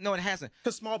 it hasn't. No, it hasn't.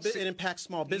 Because it impacts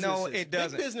small businesses. No, it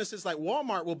doesn't. Big businesses like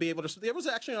Walmart will be able to. There was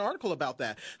actually an article about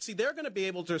that. See, they're going to be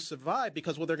able to survive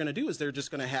because what they're going to do is they're just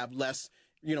going to have less,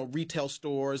 retail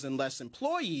stores and less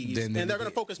employees, and they're going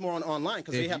to focus more on online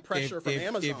because they have pressure from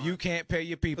Amazon. If you can't pay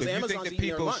your people, if you think Amazon's that eating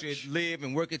their people lunch. should live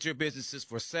and work at your businesses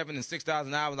for $7 and $6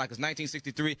 an hour like it's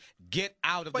 1963, get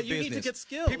out of But the you business. need to get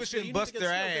skills. People So you shouldn't need to bust get their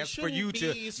skills. They ass for you shouldn't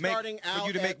to be make starting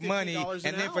out at make money, $50 and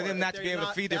an then for hour them if not to be they're able to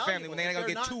not feed their family when they're valuable.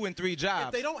 going to If get they're 2 and 3 jobs.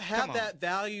 If they don't have that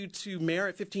value to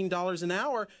merit $15 an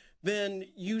hour, then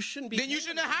you shouldn't be. Then you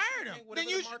shouldn't have hired them. Then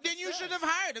you should have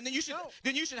hired them. Then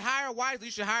you should hire wisely.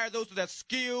 You should hire those that are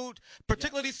skilled,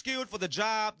 particularly skilled for the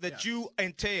job that you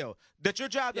entail, that your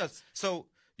job does. So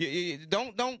you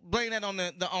don't blame that on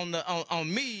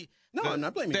me. No, I'm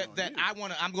not blaming it on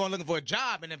you. I'm going looking for a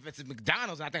job, and if it's at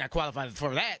McDonald's, and I think I qualify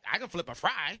for that. I can flip a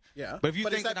fry. Yeah. But if you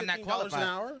But think is that I'm not $15 qualified, an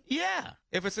hour? yeah.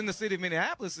 If it's in the city of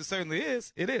Minneapolis, it certainly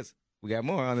is. It is. We got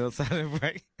more on the other side of the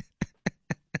break.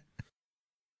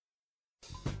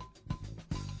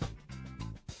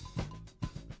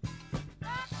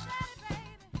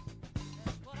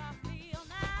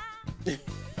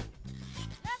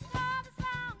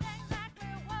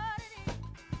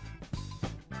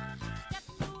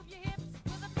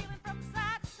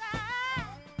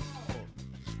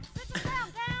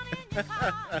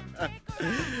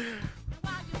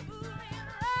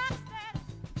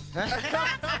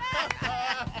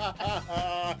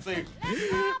 See,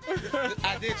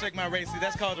 I did check my race. See,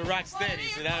 that's called the rock steady.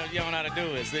 See, you don't know how to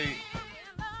do it. See.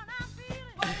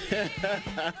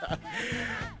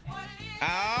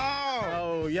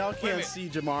 Oh, y'all can't see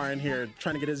Jamar in here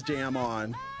trying to get his jam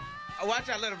on. Watch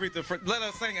out, let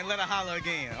her sing and let her holler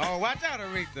again. Oh, watch out,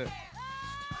 Aretha.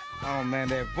 Oh, man,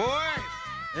 that voice.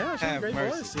 Yeah, she's a Have great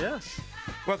mercy. voice, yes.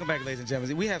 Welcome back, ladies and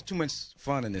gentlemen. We have too much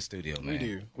fun in this studio, man. We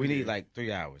do. We need like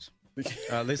 3 hours.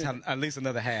 At least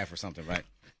another half or something, right?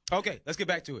 Okay, let's get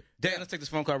back to it. Dan, let's take this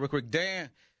phone call real quick. Dan,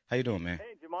 how you doing, man?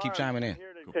 Hey, Jamar, Keep chiming in. I'm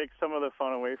here to take some of the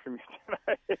fun away from you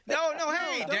tonight. No,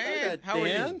 hey, don't do Dan. that, How are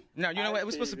Dan. you? No, you know what?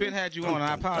 We're supposed to have been had you on.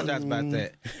 I apologize about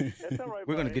that. That's all right,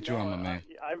 We're going to buddy. get you on, my man.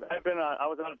 I I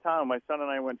was out of town. My son and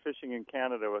I went fishing in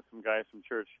Canada with some guys from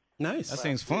church. Nice. That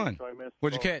seems fun. So I missed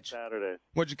What'd you both catch? Saturdays.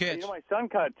 What'd you catch? You know, my son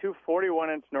caught 2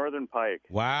 41-inch northern pike.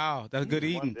 Wow, that's good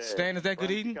eating. 1 day. Stan, is that good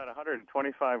He eating? got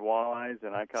 125 walleyes,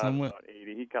 and I caught Somewhat. about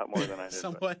 80. He caught more than I did.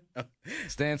 Somewhat.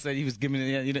 Stan said he was giving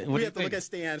it. We have to look at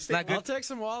Stan. Not good. I'll take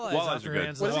some walleyes Walleyes off are your good.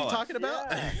 hands. What is he Walleyes. talking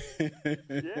about?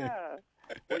 Yeah.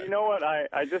 Well, you know what?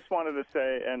 I just wanted to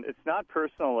say, and it's not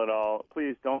personal at all.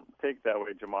 Please don't take it that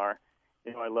way, Jamar.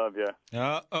 You know I love you.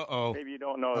 Uh-oh. Maybe you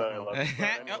don't know that I love you. but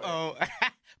anyway. Uh-oh.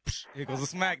 Here goes a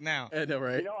smack now. I know,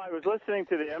 right? You know, I was listening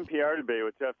to the NPR debate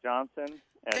with Jeff Johnson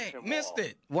and Hey, Tim missed Walz.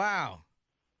 it. Wow.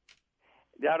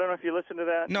 Yeah, I don't know if you listened to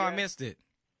that. No, I yet. missed it.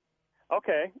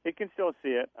 Okay, you can still see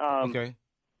it. Okay.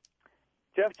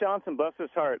 Jeff Johnson, bless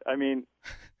his heart. I mean,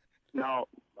 now,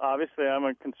 obviously, I'm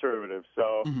a conservative,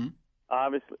 so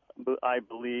obviously, I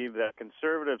believe that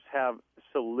conservatives have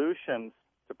solutions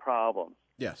to problems.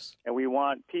 Yes. And we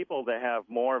want people to have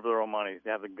more of their own money, to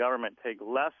have the government take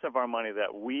less of our money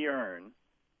that we earn,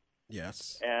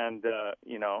 Yes. and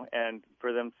and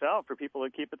for themselves, for people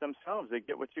to keep it themselves. They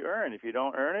get what you earn. If you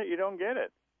don't earn it, you don't get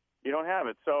it. You don't have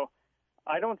it. So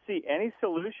I don't see any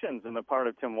solutions in the part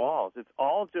of Tim Walz. It's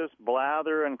all just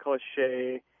blather and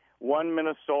cliche. One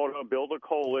Minnesota, build a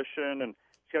coalition, and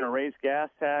he's going to raise gas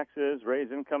taxes,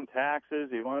 raise income taxes.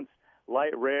 He wants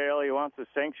light rail. He wants a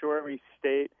sanctuary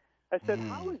state. I said,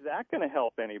 how is that going to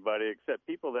help anybody except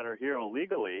people that are here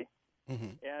illegally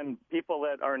and people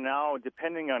that are now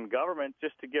depending on government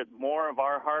just to get more of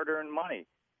our hard-earned money?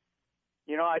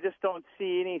 You know, I just don't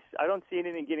see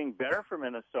anything getting better for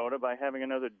Minnesota by having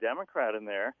another Democrat in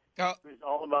there. Oh. It's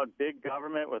all about big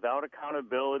government without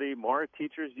accountability, more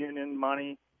teachers union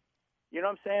money. You know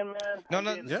what I'm saying, man? No, I'm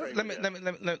no. being straight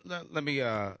Let me.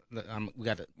 We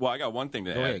got to. Well, I got one thing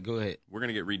to add. Go ahead. We're going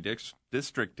to get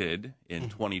redistricted in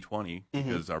 2020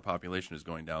 because our population is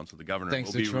going down. So the governor Thanks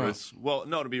will to be Trump.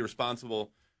 to be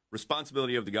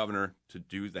responsibility of the governor to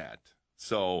do that.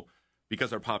 So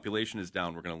because our population is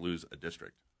down, we're going to lose a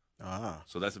district.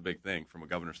 So that's a big thing from a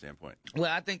governor standpoint. Well,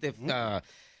 I think that.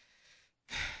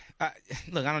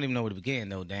 Look, I don't even know where to begin,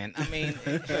 though, Dan. I mean,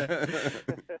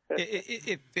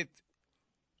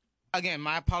 again,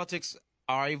 my politics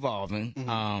are evolving.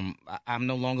 I'm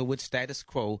no longer with status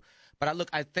quo, but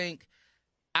I think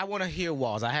I want to hear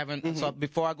Walz. I haven't. So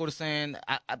before I go to saying,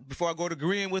 before I go to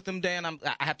agreeing with him, Dan, I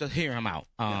have to hear him out.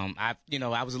 I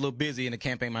was a little busy in the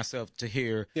campaign myself to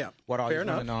hear what all he's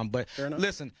running on. But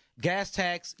listen, gas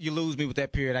tax, you lose me with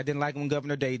that period. I didn't like when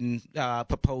Governor Dayton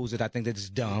proposed it. I think that it's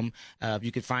dumb.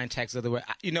 You could find taxes other way.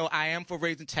 I am for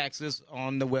raising taxes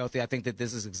on the wealthy. I think that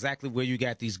this is exactly where you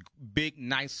got these big,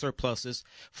 nice surpluses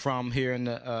from here in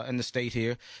the state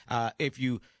here.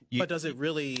 But does it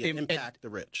really impact the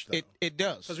rich, though? It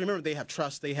does. Because remember, they have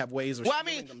trust, they have ways of Well, I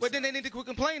shielding mean, themselves. but then they need to quit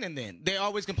complaining then. They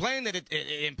always complain that it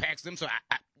impacts them, so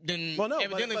then Well, no,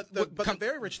 evidently... but the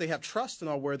very rich, they have trust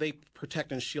and all where they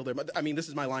protect and shield their... I mean, this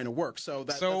is my line of work, so...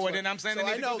 that's then I'm saying they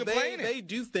need to quit complaining. They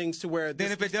do things to where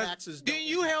then if it does, taxes then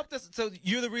you helped us. So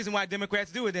you're the reason why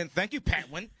Democrats do it. Then thank you,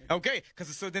 Patwin. Okay,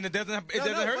 because so then it doesn't hurt but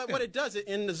them. what it does, it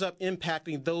ends up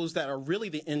impacting those that are really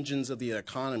the engines of the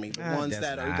economy, the ones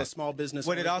that are the small business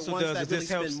What it owners, also the ones does that is really this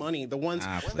spend helps- money, the ones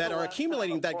that are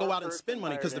accumulating, that go out and spend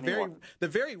money, because the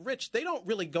very rich, they don't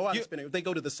really go out and spend it. They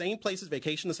go to the same places,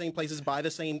 vacation the same places, buy the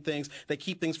same things. They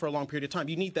keep things for a long period of time.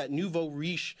 You need that nouveau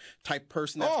riche type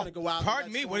person that's going to go out.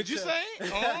 Pardon me, what did you say?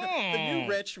 The new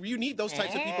rich. You need those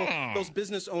types of people, those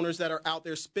business owners that are out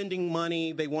there spending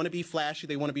money. They want to be flashy.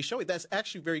 They want to be showy. That's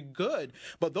actually very good.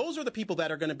 But those are the people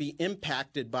that are going to be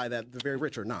impacted by that, the very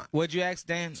rich or not. What'd you ask,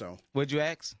 Dan? What'd you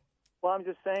ask? Well, I'm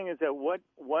just saying is that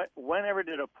whenever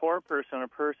did a poor person, a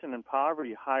person in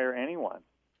poverty, hire anyone?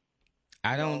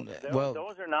 I don't.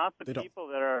 Those are not the people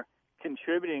that are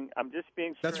contributing. I'm just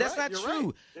being straight. That's not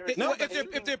true. Right.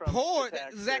 If they're poor,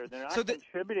 they're not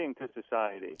contributing to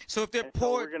society. So if they're and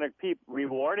poor, so we're going to keep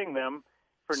rewarding them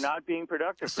for not being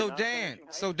productive. So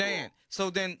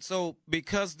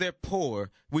because they're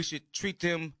poor, we should treat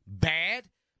them bad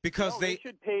because they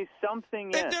should pay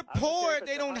something. If they're poor,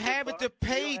 they don't have it to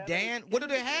pay. Dan, what do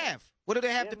they have? What do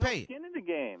they have to pay? Skin in the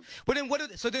game. But then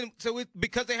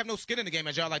because they have no skin in the game,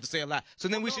 as y'all like to say a lot. So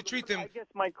then we should treat them. I guess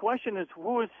my question is,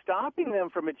 who is stopping them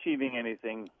from achieving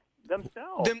anything?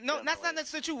 Themselves. That's not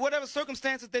necessarily true. Whatever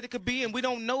circumstances that it could be, and we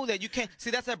don't know that. You can't see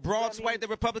that's a broad swipe that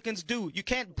Republicans do. You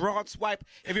can't broad swipe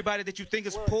everybody that you think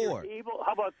is poor.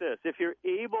 How about this? If you're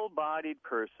able-bodied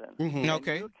person, and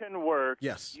you can work.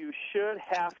 Yes. You should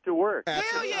have to work.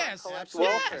 Hell yes.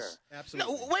 Absolutely. Yes.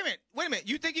 Absolutely. No, wait a minute.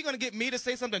 You think you're going to get me to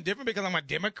say something different because I'm a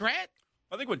Democrat?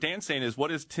 I think what Dan's saying is, what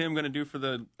is Tim going to do for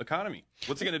the economy?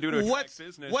 What's he going to do to attract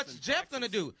business? What's Jeff going to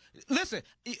do? Listen,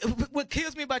 what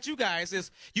kills me about you guys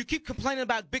is you keep complaining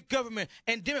about big government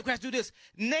and Democrats do this.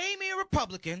 Name me a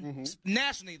Republican,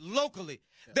 nationally, locally,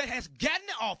 that has gotten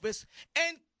in office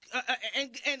and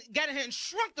got in here and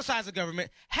shrunk the size of government,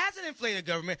 hasn't inflated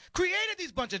government, created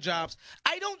these bunch of jobs.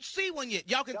 I don't see one yet.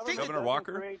 Y'all can think Governor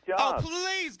Walker? Oh,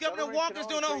 please. Governor Walker's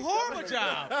doing a horrible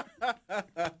job. I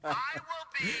will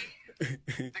be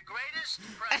the greatest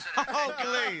president Oh,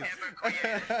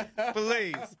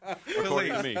 please.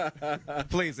 According to me.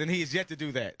 Please, and he is yet to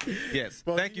do that. Yes.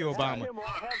 Thank you, Obama.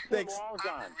 Thanks.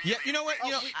 Yeah, you know what?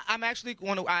 I'm actually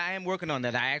I am working on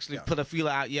that. I actually put a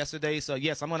feeler out yesterday, so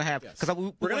yes, I'm going to have because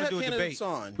we're going to do a debate.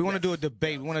 We want to do a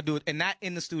debate. We want to do it, and not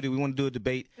in the studio. We want to do a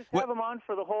debate. Just have him on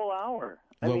for the whole hour.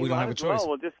 Well, we don't have a choice.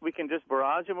 We can just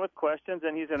barrage him with questions,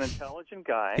 and he's an intelligent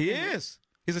guy. He is.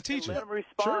 He's a teacher. Let him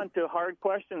respond to hard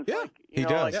questions. Yeah, like, he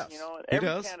does. Every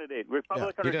candidate,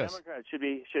 Republican or Democrat,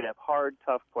 should have hard,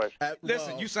 tough questions.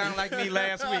 Listen, you sound like me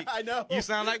last week. I know. You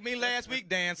sound like me last week,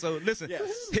 Dan. So listen,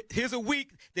 here's a week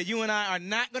that you and I are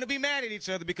not going to be mad at each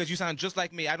other because you sound just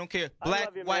like me. I don't care. Black, I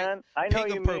love you, white, man. I know pink,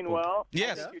 you or purple. mean well.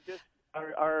 Yes. I think you just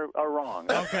are wrong.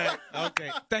 Okay.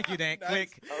 Thank you, Dan.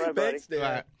 Click. All right, buddy. Thanks,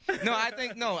 Dan.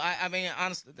 No, I mean,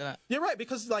 honestly. You're right,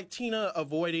 because like Tina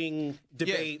avoiding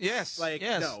debates. Yes.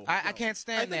 No. I can't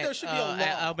stand that. I think there should be a law.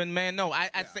 Alvin, man, no.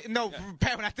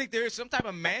 Pat, I think there is some type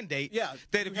of mandate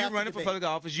that if you're running for public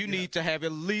office, you need to have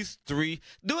at least 3.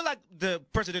 Do it like the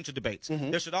presidential debates.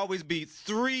 There should always be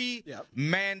 3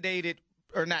 mandated.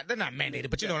 Or not, they're not mandated,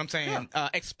 but you know what I'm saying,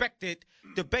 expected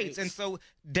debates. And so,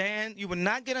 Dan, you will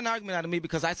not get an argument out of me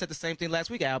because I said the same thing last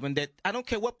week, Alvin, that I don't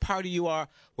care what party you are,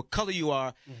 what color you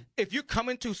are, if you're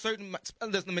coming to certain,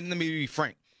 let me be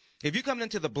frank, if you're coming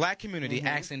into the black community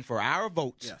asking for our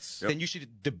votes, then you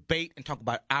should debate and talk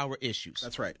about our issues.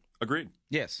 That's right. Agreed.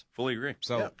 Yes. Fully agree.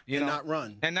 So, not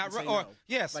run. And not run. Or,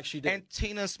 yes. Like she did. And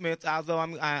Tina Smith, although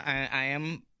I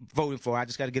am voting for her, I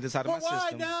just got to get this out of my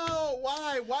system.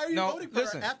 Why are you voting for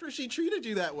her after she treated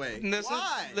you that way?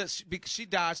 Why? Listen, because she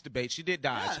dodged debate. She did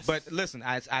dodge. Yes. But listen,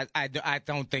 I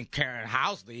don't think Karen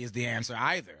Housley is the answer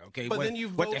either. Okay. But then you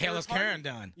vote what the hell has third party. Karen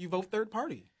done? You vote third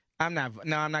party. I'm not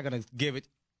going to give it.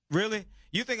 Really?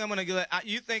 You think I'm going to give it?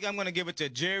 You think I'm going to give it to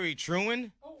Jerry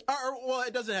Truman? Well,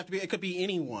 it doesn't have to be. It could be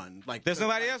anyone. Like there's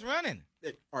nobody else running.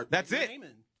 That's it.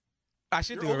 I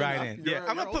should do it right in. Yeah,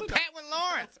 I'm gonna put Patwin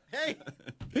Lawrence. Hey,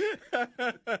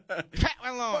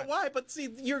 Patwin Lawrence. But why? But see,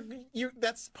 you're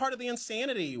that's part of the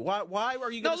insanity. Why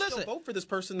are you going to still vote for this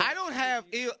person? I don't have.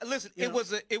 Listen, it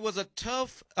was a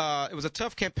tough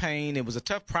campaign. It was a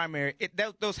tough primary.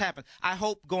 Those happened. I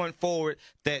hope going forward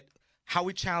that how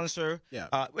we challenged her. Yeah.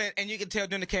 And you can tell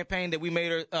during the campaign that we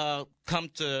made her come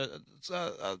to.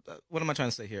 What am I trying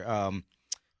to say here?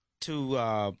 To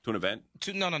an event?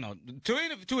 No.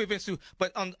 Two events too.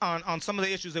 But on some of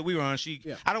the issues that we were on,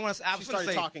 I don't want to. I was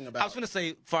going to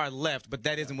say far left, but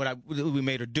that isn't what we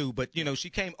made her do. But she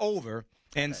came over,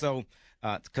 and so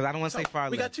because I don't want to say far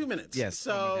left. We got 2 minutes. Yes.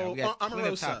 So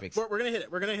Omarosa, we're going to hit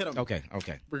it. We're going to hit them.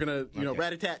 Okay. We're going to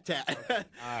rat-a-tat-tat.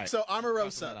 All right. So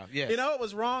Omarosa, yes. It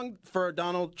was wrong for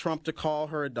Donald Trump to call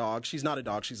her a dog. She's not a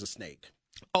dog. She's a snake.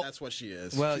 Oh, that's what she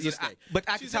is. Well, she's a snake. But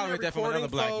I can tolerate that from another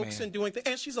black man.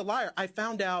 And she's a liar. I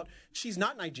found out she's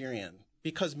not Nigerian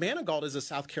because Manigault is a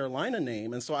South Carolina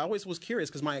name, and so I always was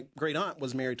curious because my great aunt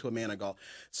was married to a Manigault.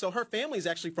 So her family is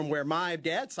actually from where my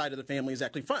dad's side of the family is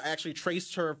actually from. I actually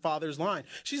traced her father's line.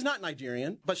 She's not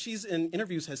Nigerian, but she's in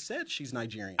interviews has said she's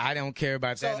Nigerian. I don't care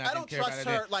about that. So I don't trust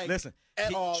her. Listen.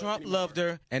 At all Trump anymore. Loved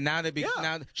her, and now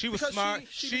now she was smart.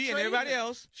 She and everybody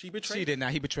else. She betrayed. She did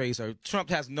not. He betrays her. Trump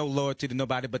has no loyalty to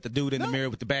nobody but the dude in the mirror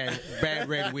with the bad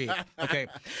red wig. Okay,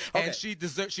 and she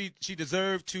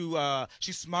deserved to.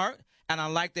 She's smart. And I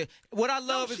like that. What I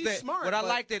love is that. Smart, what I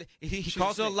like that he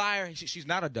calls her a liar. She's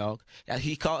not a dog.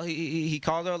 He called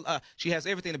her. She has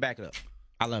everything to back it up.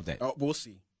 I love that. Oh, we'll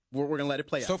see. We're gonna let it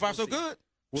play out. So far, so good.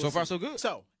 So far, so good.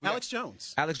 So Alex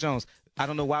Jones. I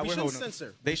don't know why we're holding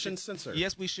censor. They shouldn't censor.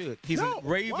 Yes, we should. He's a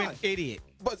raving idiot.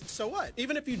 But so what?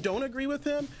 Even if you don't agree with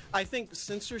him, I think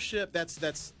censorship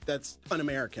that's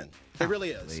un-American. It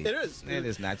really is. It is. It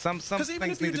is not. Some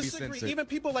things need to be censored. Even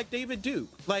people like David Duke,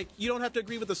 like you don't have to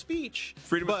agree with the speech.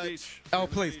 Freedom of speech. Oh,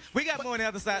 please. We got more on the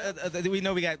other side. We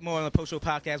know we got more on the Post Show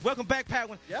podcast. Welcome back,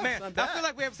 Patwin. Yes, man, I'm back. I feel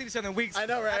like we haven't seen each other in weeks. I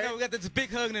know, right? I know we got this big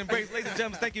hug and embrace. Ladies and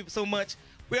gentlemen, thank you so much.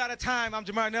 We're out of time. I'm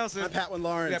Jamar Nelson. I'm Patwin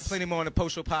Lawrence. We got plenty more on the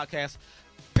Post Show podcast.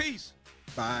 Peace.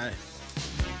 Bye.